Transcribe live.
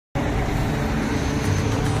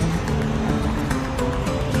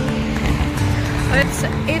It's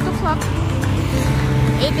 8 o'clock,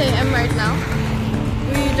 8 a.m. right now.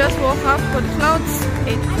 We just woke up, put clothes,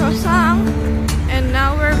 ate croissant, and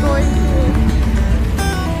now we're going to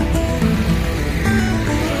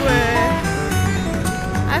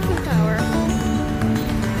Eiffel Tower.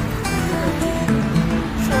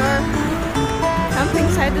 So our camping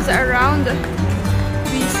site is around.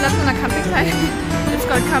 We slept on a camping site. It's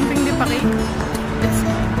called Camping de Paris. It's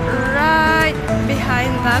right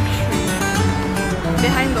behind that tree.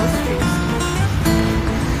 Behind those trees.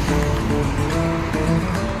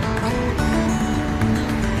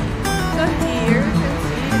 So here you can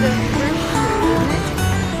see the fish.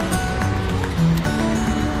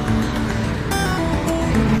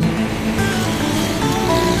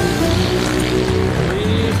 We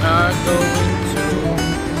are going to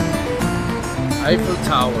Eiffel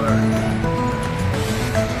Tower.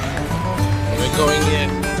 We're going in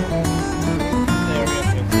area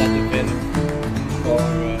of that event for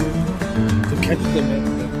to catch the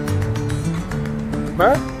metro.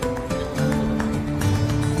 Hvad?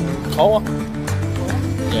 Kover?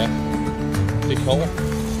 Ja, det er kover.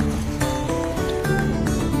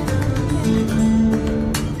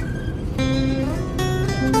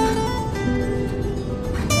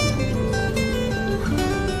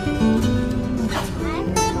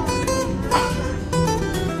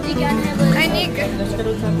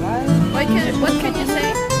 Hi Nick, what can you say?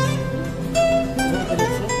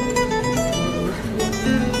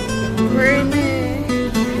 We're in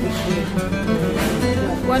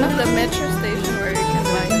one of the metro stations where you can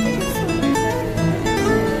buy tickets.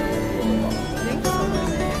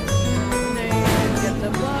 There you can get the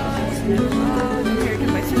bus, and here you can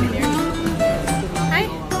buy souvenirs. Hi!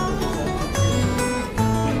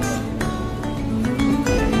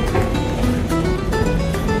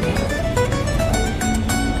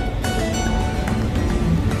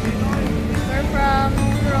 We're from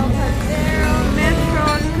Copenhagen Metro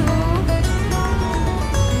to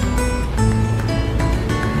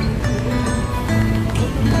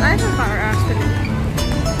Eiffel Tower actually.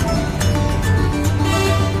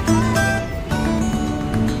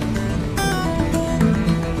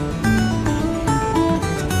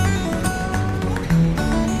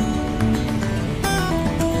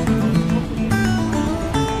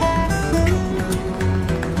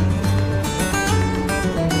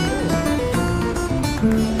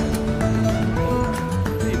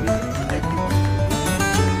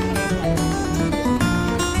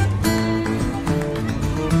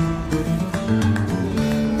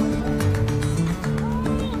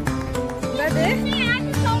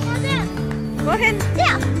 Go ahead.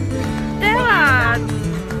 Yeah. Dad.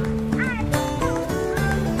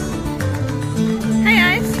 Hey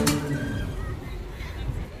guys.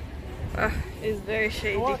 It's very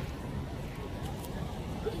shady.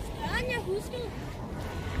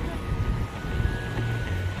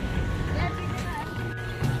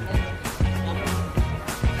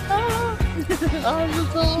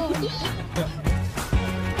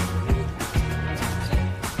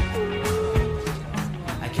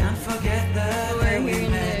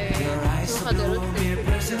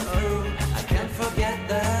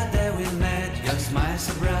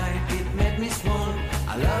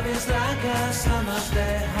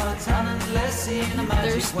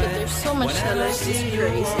 There's so much sellers, it's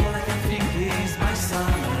crazy.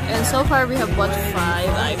 And so far we have bought 5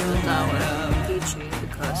 Eiffel Tower each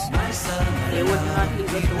because they would not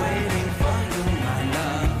leave us alone.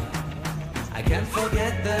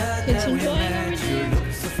 Kids enjoying everything.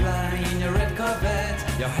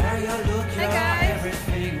 Hi guys!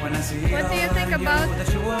 What do you think about the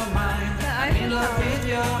Eiffel Tower?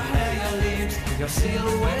 Your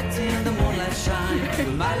silhouette in the moonlight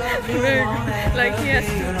shine. My love you like he has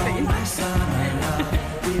to clean. My son, my love,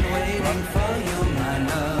 been waiting for you, my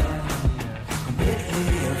love. Completely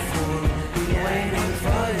a fool, been waiting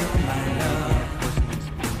for you, my love.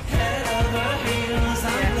 Head over heels,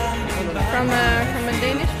 I'm blinded by from a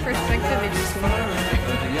Danish perspective, it's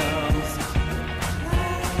forever yours.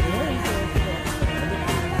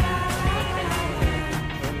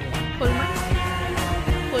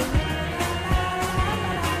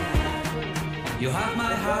 You have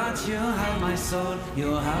my heart, you have my soul,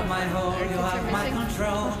 you have my whole, you have my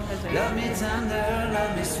control. Love me tender,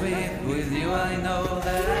 love me sweet, with you I know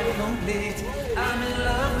that I'm complete. I'm in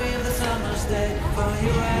love with the summer's day, for you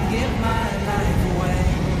I give my life away.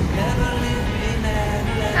 Never leave me,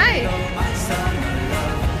 never let me go, my son, my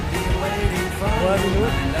love. Be waiting for you,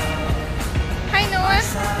 my love. Hi Noah. My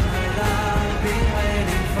son, my love, be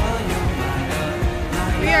waiting for you, my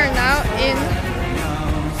love. We are now in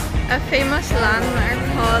a famous landmark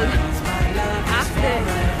called Eiffel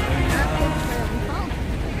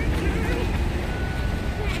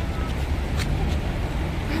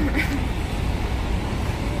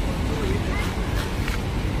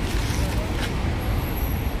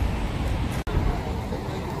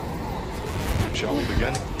shall we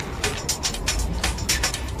begin?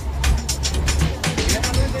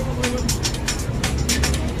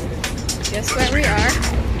 Guess where we are?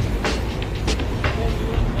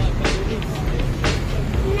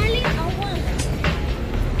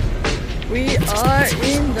 We are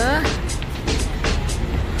in the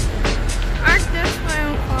Arc de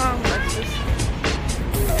Triomphe, which is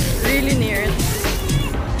really near it.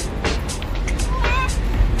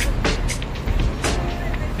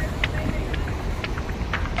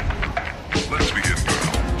 Let's begin, girl.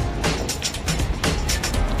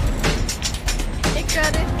 Ik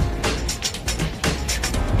got it.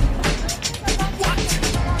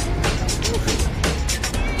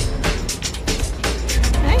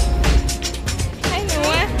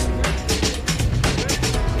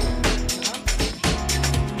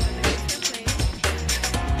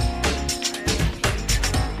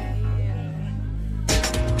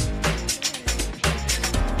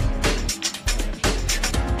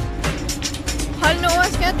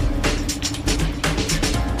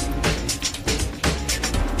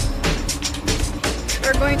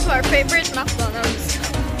 We're going to our favorite McDonald's.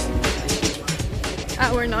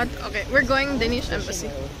 Ah, we're not. Okay, we're going Danish Embassy.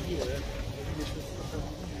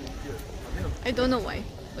 I don't know why,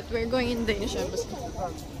 but we're going in Danish Embassy.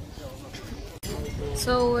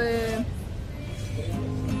 So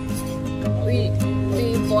we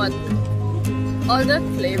bought all the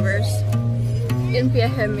flavors in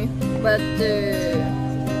Piahemi, but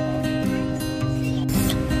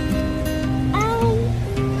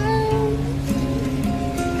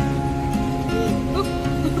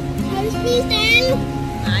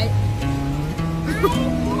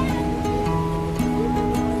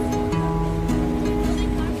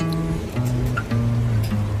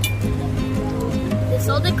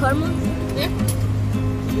Så det kommer. Ja.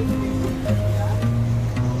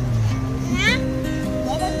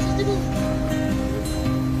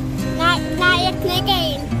 Nej, jeg knækker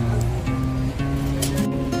en.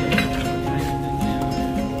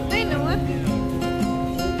 Hej Noah.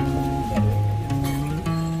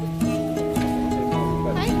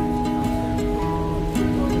 Hej.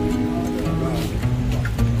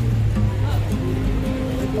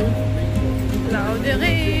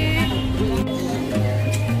 Lauderi.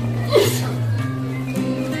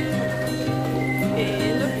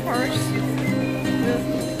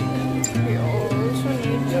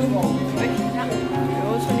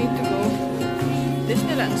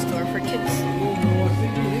 Disneyland store for kids.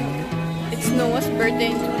 It's Noah's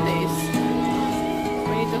birthday in 2 days.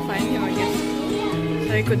 We need to find him again.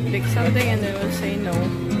 So I could pick something and they will say no.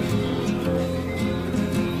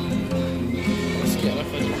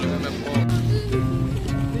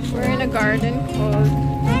 We're in a garden called,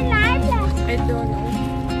 I don't know,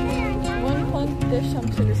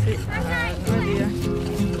 no idea.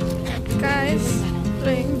 Guys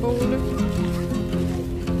playing bowler.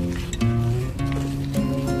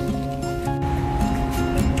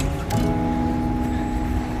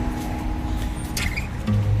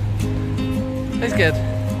 That's good.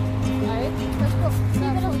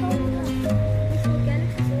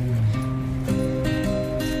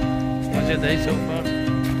 How's your day so far?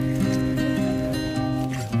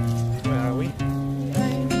 Where are we?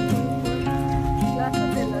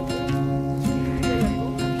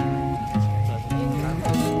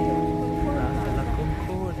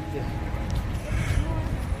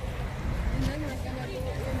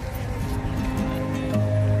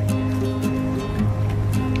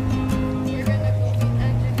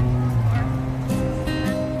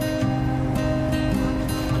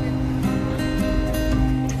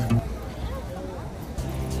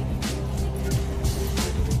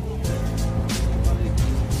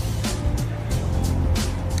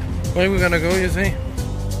 Where are we gonna go, you say?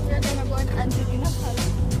 We're gonna go in Angelina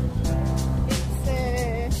Paris.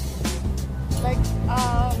 It's like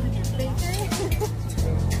bakery.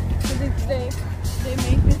 So they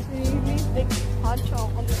make this really thick hot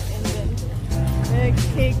chocolate and then a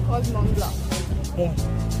cake called Mont Blanc. Yeah.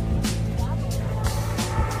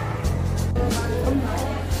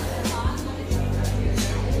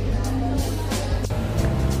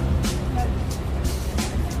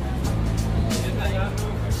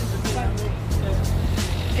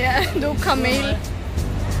 Yeah, do camel.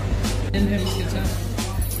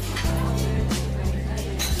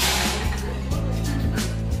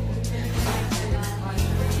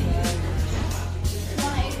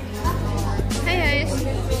 Hey guys.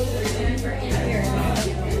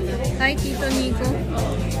 Hi Tito Nico.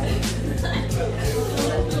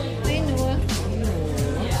 Hi Noah.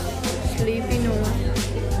 Sleepy Noah.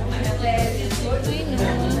 Hi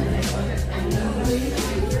Noah.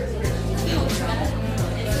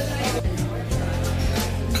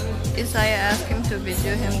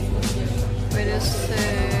 video him with his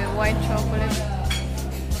white chocolate.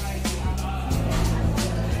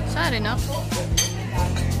 Sad enough.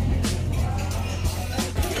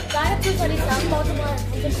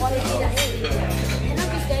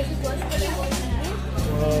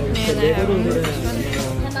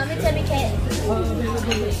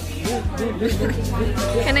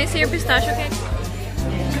 Can I see your pistachio cake?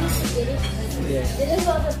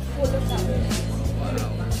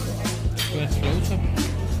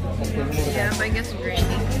 Yeah, but I guess grainy.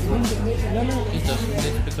 It doesn't.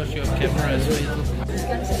 It's because your camera is fatal.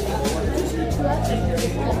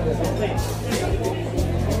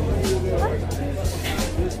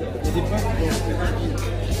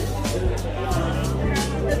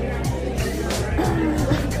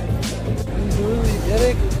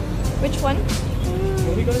 Which one?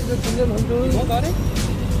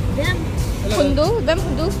 Hundu? Them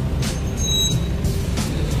Hundu?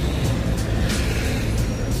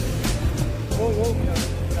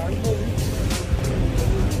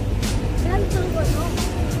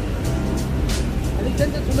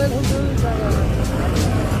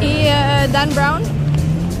 Dan Brown?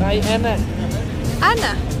 Diana.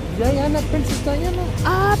 Anna? Diana, Princess Diana.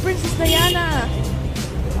 Ah, Princess Diana.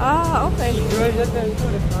 Ah, okay. Really?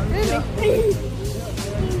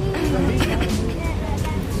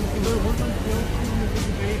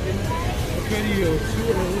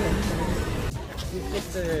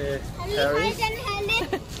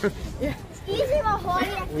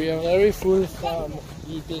 We are very full from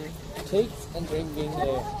eating cakes and drinking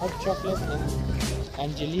hot chocolate and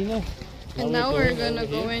Angelina. And now we're gonna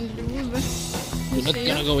go and do the We're not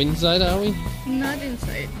gonna go inside, are we? Not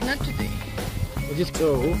inside, not today. We'll just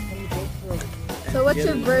go. So what's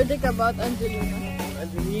your verdict about Angelina?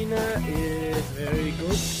 Angelina is very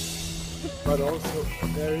good, but also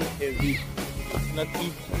very heavy. Not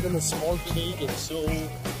even a small cake, it's so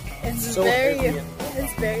very heavy.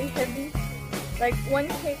 It's very heavy. Like one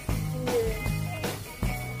cake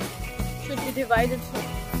should be divided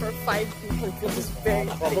for 5 people. This is very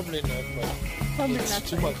Probably big. not, but Probably it's not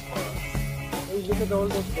too right. much for us. Hey, look at all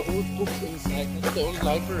the old books inside. Look at the old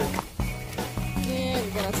library. Yeah,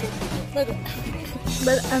 we're gonna see. But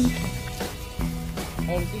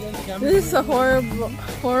this is a horrible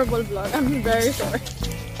vlog. I'm very sorry.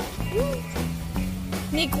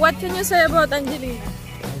 Nick, what can you say about Angelina?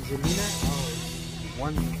 Angelina,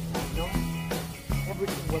 one,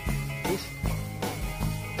 everything what this.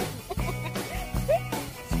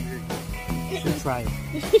 You should try it.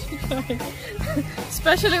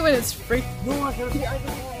 Especially when it's free. No, I don't know.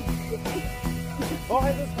 Oh,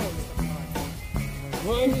 I just told you.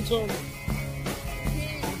 What have you told me?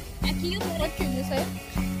 What can you say?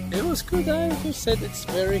 It was good. I just said it's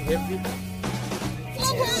very heavy.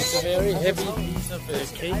 It's a very heavy piece of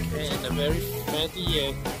cake and a very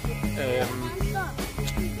fatty,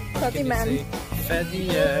 Fatty man. fatty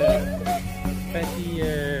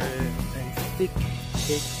and thick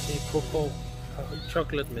cake, cocoa,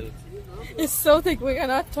 chocolate milk. It's so thick we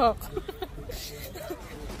cannot talk.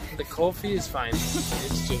 The coffee is fine.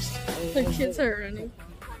 It's just The kids are running.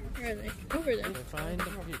 Where are they? Over there. fine.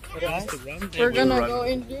 We're gonna go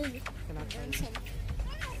and do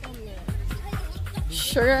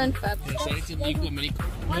sugar and fat.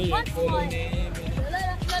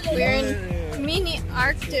 We're in mini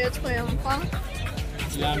Arc-triumphant.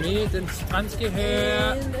 Ja, med den franske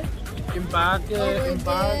her. Embarque. Over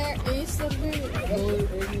there is the blue.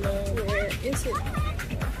 Where is it?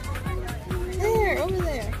 There, over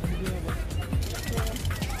there. Yeah.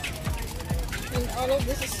 And all of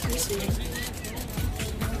this is missing.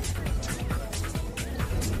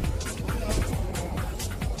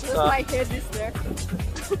 Look, my head is there.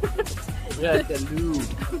 We're at the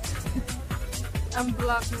Louvre. I'm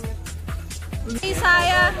blocking it. Hey,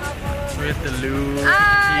 Saya. We're at the Louvre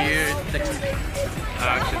Hi. here next to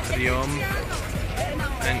Arc de Triomphe,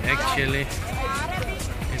 and actually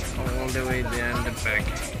it's all the way there in the back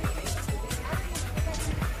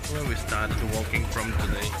where we started walking from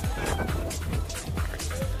today.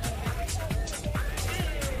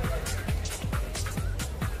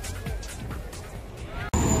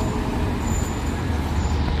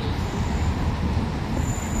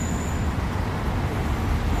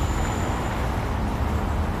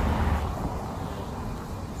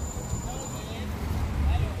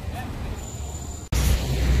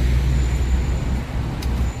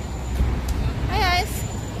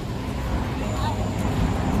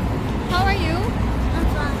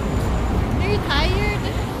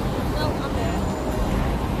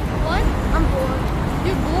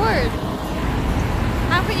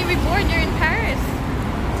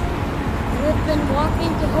 We've been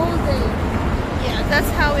walking the whole day. Yeah,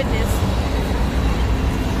 that's how it is.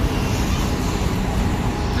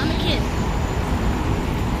 I'm a kid.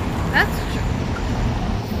 That's true.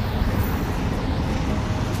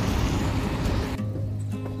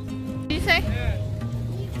 What do you say?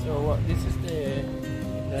 So what? This is the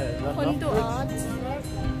love bridge.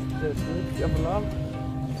 The bridge of love.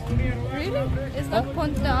 Really? Is that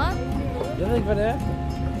Pontead? Jag vet inte vad det är.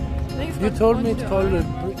 I think it's You called told me it's Pontead. called the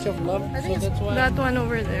Bridge of Love, I think so it's that's why that one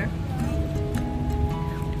over there.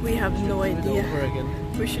 We have no I idea. over again.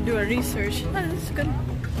 We should do a research. Oh, this is good.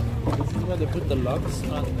 This is where they put the logs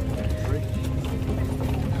on the bridge.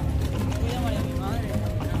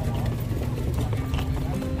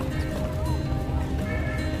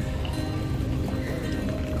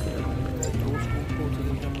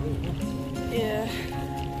 Yeah.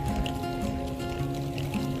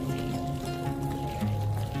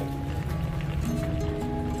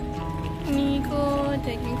 Nico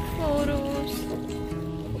taking photos.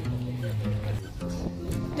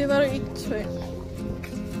 Det var it way.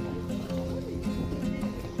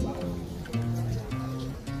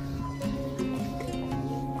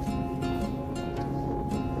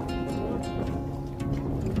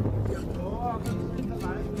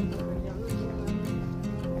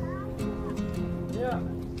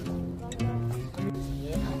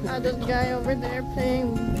 That guy over there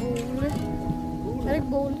playing bowl. I like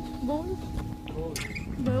bowl. Bowl.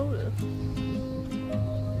 Bowl.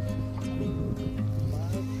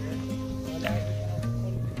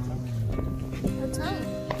 What's up?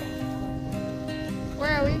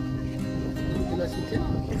 Where are we?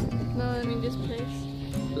 No, I mean this place.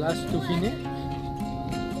 Last to finish.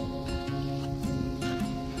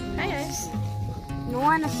 Hi guys. Nå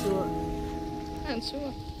er han så. And so.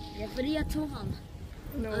 Det er fordi jeg tog ham.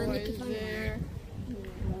 No is there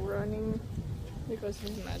running because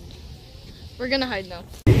he's mad. We're gonna hide now.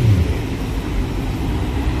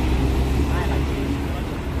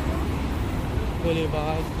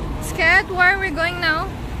 Scared? Where are we going now?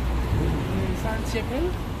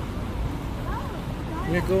 Saint-Chapelle.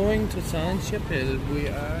 We're going to Saint-Chapelle. We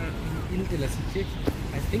are in Ile de la Cité.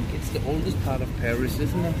 I think it's the oldest part of Paris,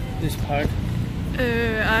 isn't it? This part.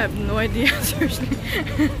 I have no idea, seriously.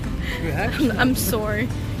 We have to. I'm sorry.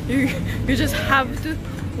 You just have to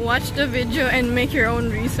watch the video and make your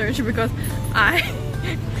own research because I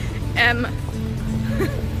am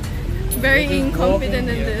very incompetent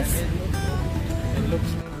in this. It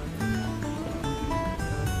looks.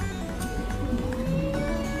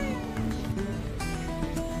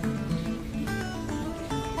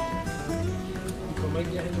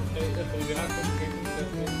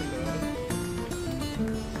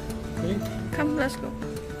 Come, let's go.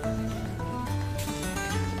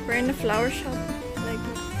 We're in a flower shop, like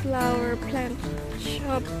flower plant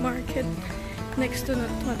shop market next to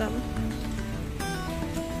Notre Dame.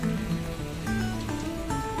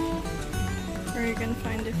 Where you can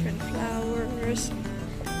find different flowers,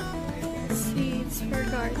 seeds for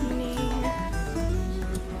gardening.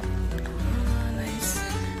 Oh, nice.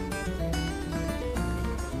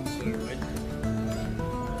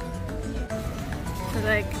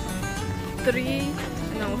 Like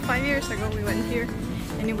 5 years ago we went here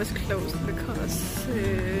and it was closed because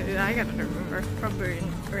I gotta remember, probably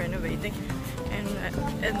renovating and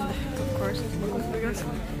of course it's closed because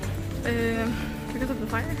of the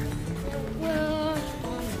fire. Well,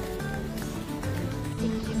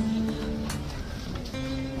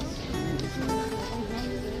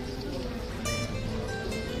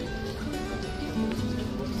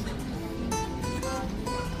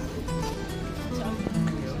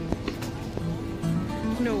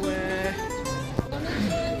 no way.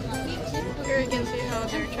 Here you can see how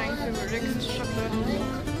they're trying to reconstruct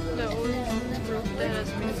the old roof that has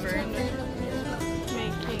been burned,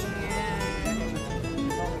 making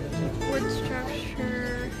wood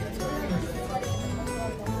structure.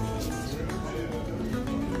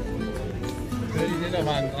 Det der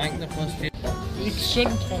var en dreng, der prøvede at stille. Det er ikke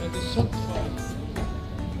sundt, tror jeg. Det er sundt, tror jeg.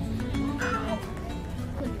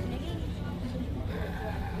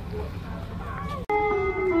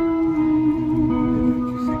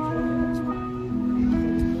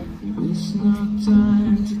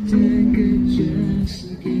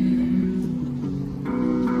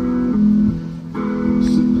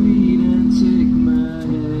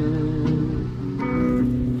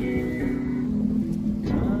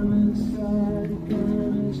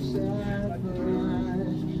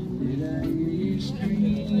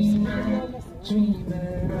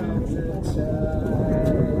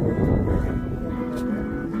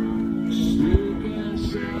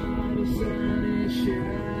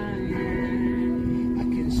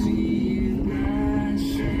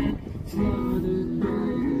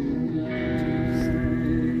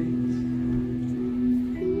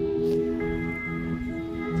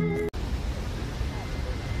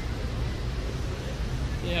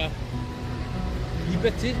 Yeah.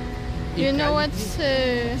 Liberty. You know what's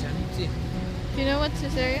Eternity. you know what's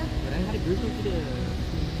this area? Hvordan har de bygget de der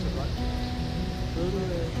så godt? Ved du,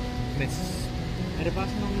 er det bare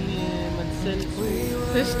sådan nogle, man selv...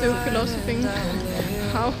 They're still philosophizing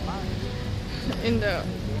how in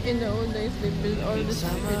the old days they built all this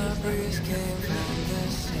stuff.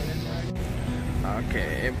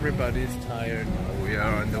 Okay, everybody's tired. We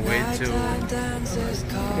are on the way to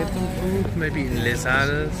get some food, maybe in Les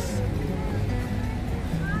Halles.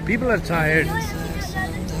 People are tired.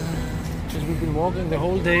 Because we've been walking the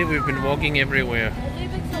whole day, we've been walking everywhere.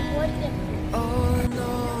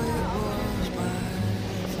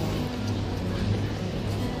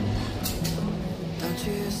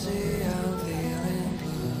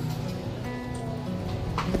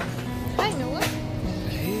 Hi, Noah.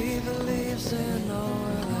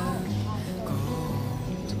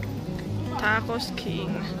 Tacos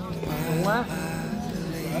King. Noah?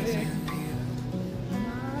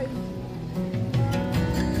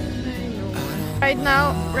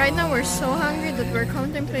 Right now we're so hungry that we're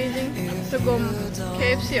contemplating to go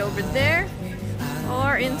KFC over there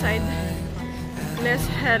or inside. Les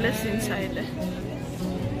Halles inside.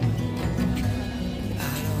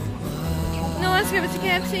 Noah, ska vi till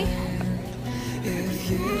KFC?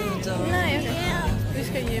 Nej, okej. Vi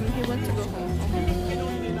ska ge him. He wants to go home.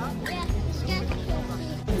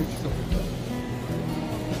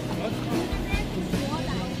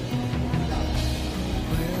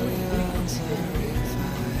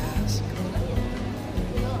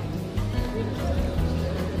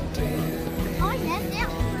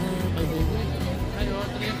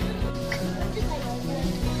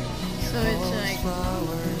 So it's like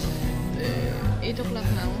 8 o'clock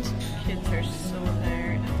now. Kids are so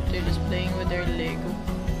tired. They're just playing with their Lego.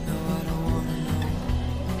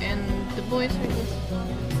 And the boys are just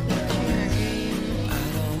watching a game.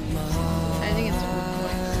 I think it's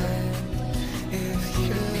football.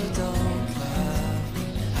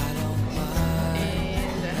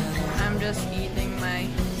 And I'm just eating my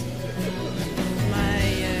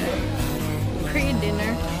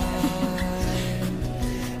pre-dinner.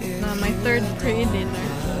 My third pre-dinner.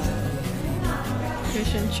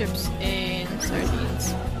 Fish and chips and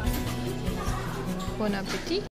sardines. Bon appetit!